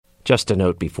Just a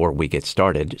note before we get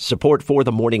started, support for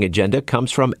the Morning Agenda comes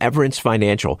from Everence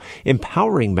Financial,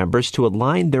 empowering members to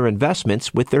align their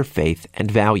investments with their faith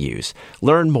and values.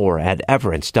 Learn more at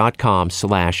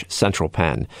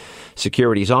everence.com/centralpenn.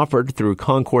 Securities offered through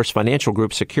Concourse Financial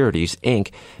Group Securities, Inc.,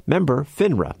 member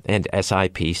FINRA and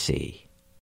SIPC.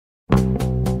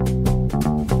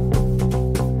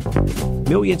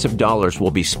 Millions of dollars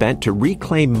will be spent to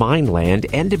reclaim mine land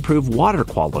and improve water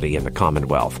quality in the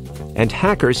Commonwealth. And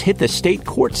hackers hit the state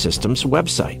court system's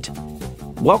website.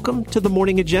 Welcome to the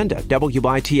Morning Agenda,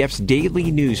 WITF's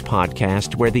daily news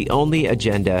podcast where the only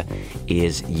agenda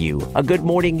is you. A good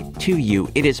morning to you.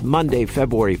 It is Monday,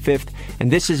 February 5th,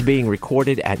 and this is being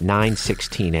recorded at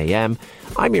 9:16 a.m.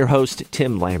 I'm your host,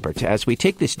 Tim Lambert, as we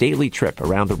take this daily trip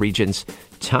around the region's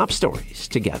top stories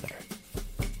together.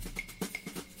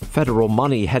 Federal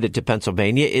money headed to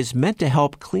Pennsylvania is meant to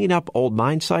help clean up old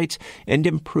mine sites and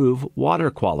improve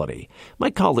water quality. My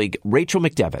colleague Rachel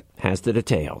McDevitt has the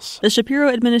details. The Shapiro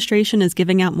administration is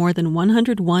giving out more than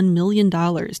 $101 million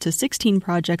to 16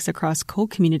 projects across coal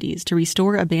communities to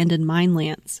restore abandoned mine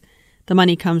lands. The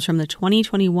money comes from the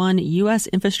 2021 U.S.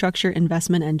 Infrastructure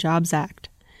Investment and Jobs Act.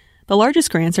 The largest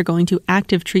grants are going to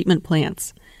active treatment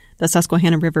plants. The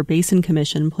Susquehanna River Basin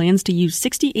Commission plans to use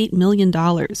 $68 million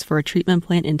for a treatment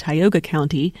plant in Tioga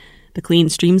County. The Clean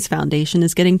Streams Foundation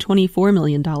is getting $24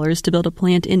 million to build a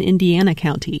plant in Indiana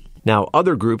County. Now,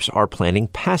 other groups are planning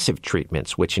passive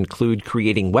treatments, which include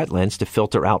creating wetlands to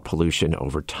filter out pollution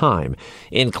over time.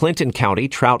 In Clinton County,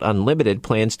 Trout Unlimited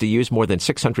plans to use more than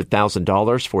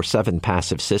 $600,000 for 7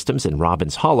 passive systems in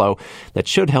Robbins Hollow that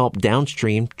should help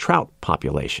downstream trout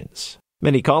populations.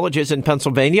 Many colleges in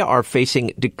Pennsylvania are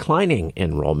facing declining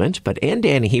enrollment, but Ann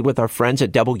Danahy with our friends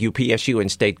at WPSU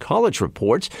and State College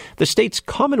reports the state's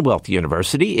Commonwealth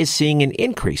University is seeing an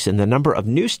increase in the number of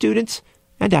new students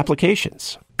and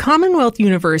applications. Commonwealth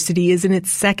University is in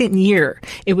its second year.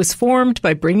 It was formed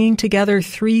by bringing together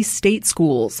 3 state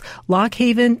schools, Lock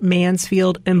Haven,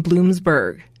 Mansfield, and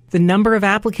Bloomsburg. The number of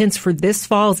applicants for this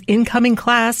fall's incoming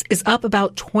class is up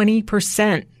about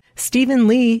 20%. Stephen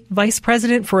Lee, Vice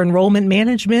President for Enrollment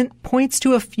Management, points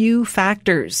to a few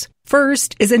factors.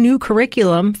 First is a new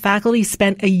curriculum faculty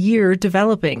spent a year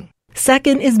developing.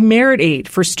 Second is merit aid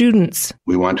for students.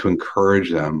 We want to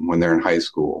encourage them when they're in high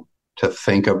school to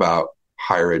think about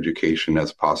higher education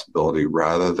as a possibility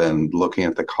rather than looking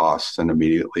at the costs and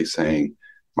immediately saying,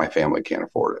 my family can't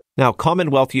afford it. Now,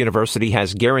 Commonwealth University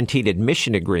has guaranteed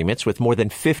admission agreements with more than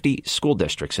 50 school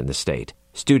districts in the state.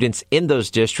 Students in those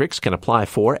districts can apply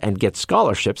for and get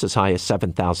scholarships as high as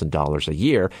 $7,000 a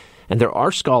year, and there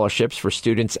are scholarships for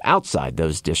students outside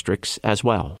those districts as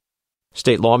well.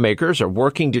 State lawmakers are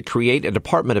working to create a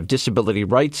Department of Disability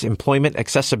Rights, Employment,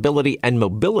 Accessibility, and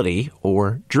Mobility,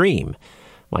 or DREAM.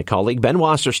 My colleague Ben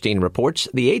Wasserstein reports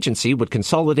the agency would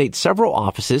consolidate several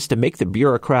offices to make the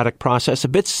bureaucratic process a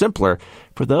bit simpler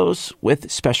for those with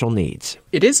special needs.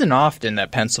 It isn't often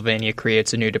that Pennsylvania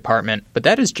creates a new department, but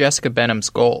that is Jessica Benham's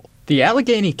goal. The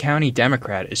Allegheny County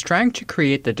Democrat is trying to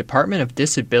create the Department of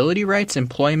Disability Rights,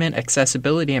 Employment,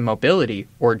 Accessibility, and Mobility,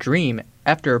 or DREAM,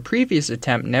 after a previous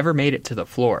attempt never made it to the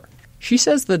floor. She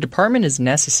says the department is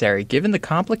necessary given the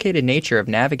complicated nature of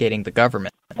navigating the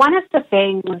government. One of the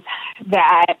things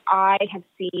that I have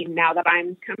seen now that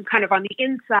I'm kind of on the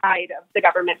inside of the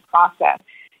government process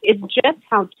is just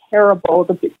how terrible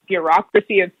the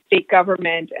bureaucracy of state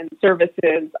government and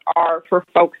services are for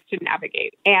folks to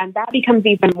navigate. And that becomes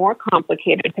even more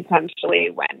complicated potentially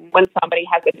when somebody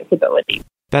has a disability.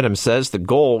 Benham says the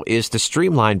goal is to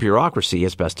streamline bureaucracy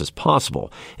as best as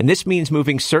possible, and this means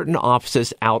moving certain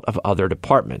offices out of other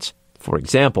departments. For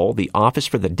example, the Office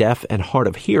for the Deaf and Hard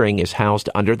of Hearing is housed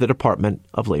under the Department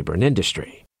of Labor and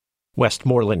Industry.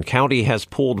 Westmoreland County has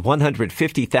pulled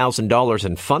 $150,000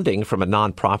 in funding from a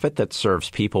nonprofit that serves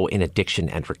people in addiction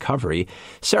and recovery.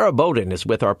 Sarah Bowden is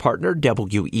with our partner,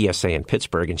 WESA in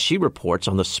Pittsburgh, and she reports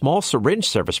on the small syringe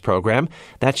service program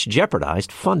that's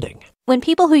jeopardized funding. When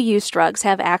people who use drugs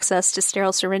have access to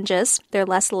sterile syringes, they're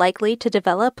less likely to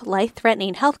develop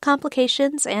life-threatening health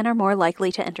complications and are more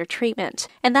likely to enter treatment.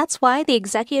 And that's why the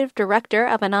executive director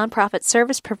of a nonprofit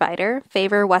service provider,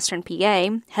 Favor Western PA,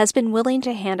 has been willing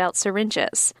to hand out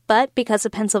syringes. But because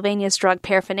of Pennsylvania's drug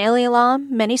paraphernalia law,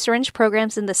 many syringe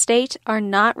programs in the state are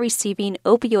not receiving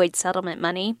opioid settlement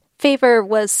money. Favor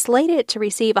was slated to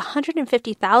receive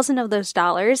 $150,000 of those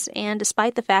dollars, and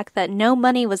despite the fact that no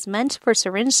money was meant for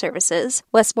syringe services,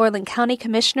 Westmoreland County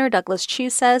Commissioner Douglas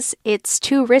Chu says it's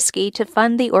too risky to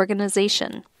fund the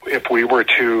organization. If we were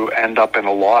to end up in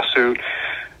a lawsuit,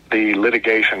 the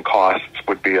litigation costs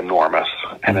would be enormous,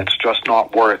 and it's just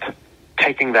not worth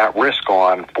taking that risk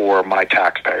on for my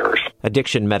taxpayers.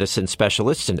 Addiction medicine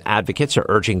specialists and advocates are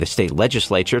urging the state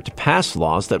legislature to pass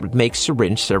laws that would make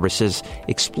syringe services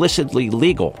explicitly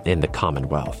legal in the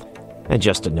Commonwealth. And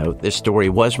just a note, this story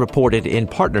was reported in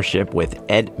partnership with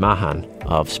Ed Mahan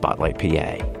of Spotlight,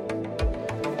 PA.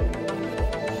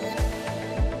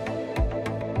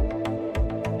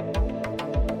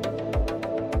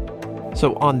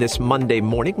 So on this Monday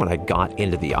morning, when I got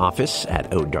into the office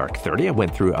at dark 30, I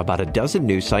went through about a dozen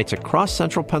news sites across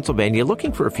central Pennsylvania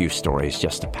looking for a few stories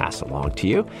just to pass along to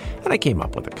you, and I came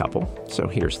up with a couple. So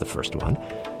here's the first one.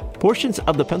 Portions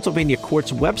of the Pennsylvania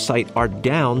court's website are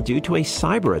down due to a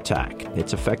cyber attack.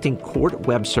 It's affecting court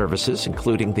web services,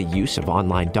 including the use of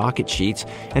online docket sheets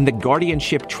and the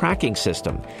guardianship tracking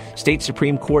system. State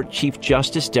Supreme Court Chief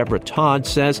Justice Deborah Todd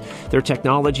says their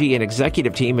technology and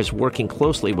executive team is working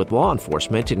closely with law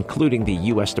enforcement, including the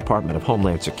U.S. Department of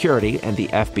Homeland Security and the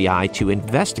FBI, to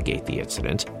investigate the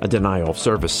incident. A denial of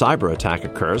service cyber attack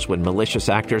occurs when malicious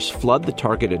actors flood the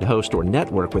targeted host or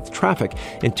network with traffic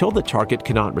until the target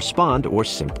cannot respond or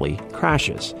simply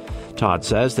crashes. Todd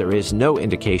says there is no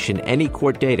indication any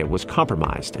court data was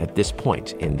compromised at this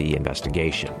point in the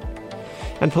investigation.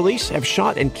 And police have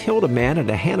shot and killed a man at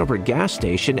a Hanover gas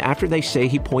station after they say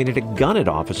he pointed a gun at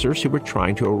officers who were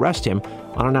trying to arrest him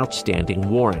on an outstanding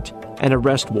warrant. An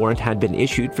arrest warrant had been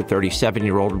issued for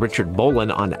 37-year-old Richard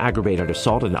Bolin on aggravated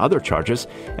assault and other charges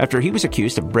after he was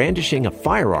accused of brandishing a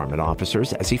firearm at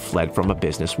officers as he fled from a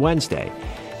business Wednesday.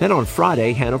 Then on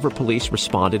Friday, Hanover police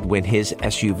responded when his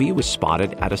SUV was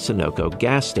spotted at a Sunoco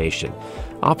gas station.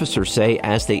 Officers say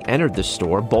as they entered the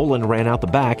store, Bolin ran out the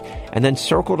back and then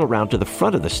circled around to the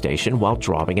front of the station while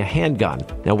drawing a handgun.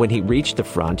 Now, when he reached the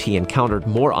front, he encountered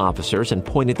more officers and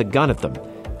pointed the gun at them.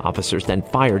 Officers then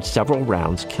fired several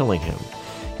rounds, killing him.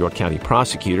 York County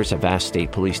prosecutors have asked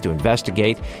state police to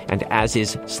investigate, and as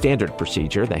is standard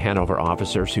procedure, the Hanover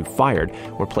officers who fired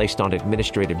were placed on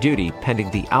administrative duty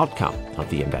pending the outcome of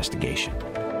the investigation.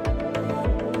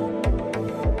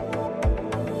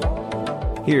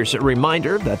 Here's a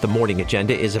reminder that the Morning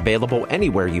Agenda is available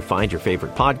anywhere you find your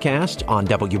favorite podcast, on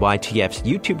WITF's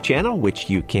YouTube channel, which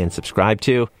you can subscribe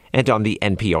to, and on the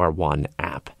NPR One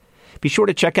app. Be sure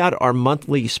to check out our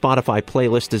monthly Spotify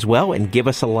playlist as well and give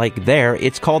us a like there.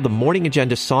 It's called the Morning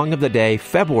Agenda Song of the Day,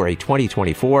 February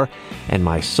 2024. And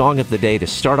my song of the day to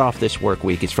start off this work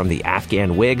week is from the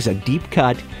Afghan Wigs, a deep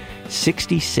cut.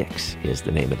 66 is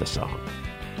the name of the song.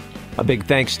 A big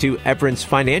thanks to Everence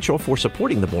Financial for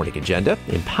supporting the Morning Agenda,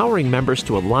 empowering members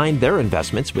to align their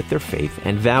investments with their faith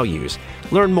and values.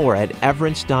 Learn more at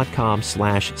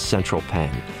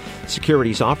everence.com/centralpenn.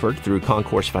 Securities offered through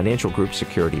Concourse Financial Group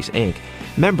Securities, Inc.,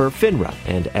 member FINRA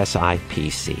and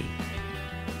SIPC.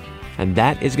 And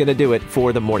that is going to do it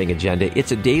for the Morning Agenda.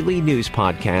 It's a daily news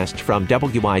podcast from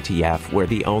WITF where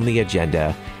the only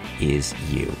agenda is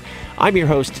you. I'm your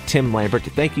host, Tim Lambert.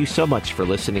 Thank you so much for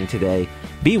listening today.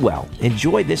 Be well,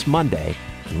 enjoy this Monday,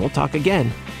 and we'll talk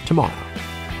again tomorrow.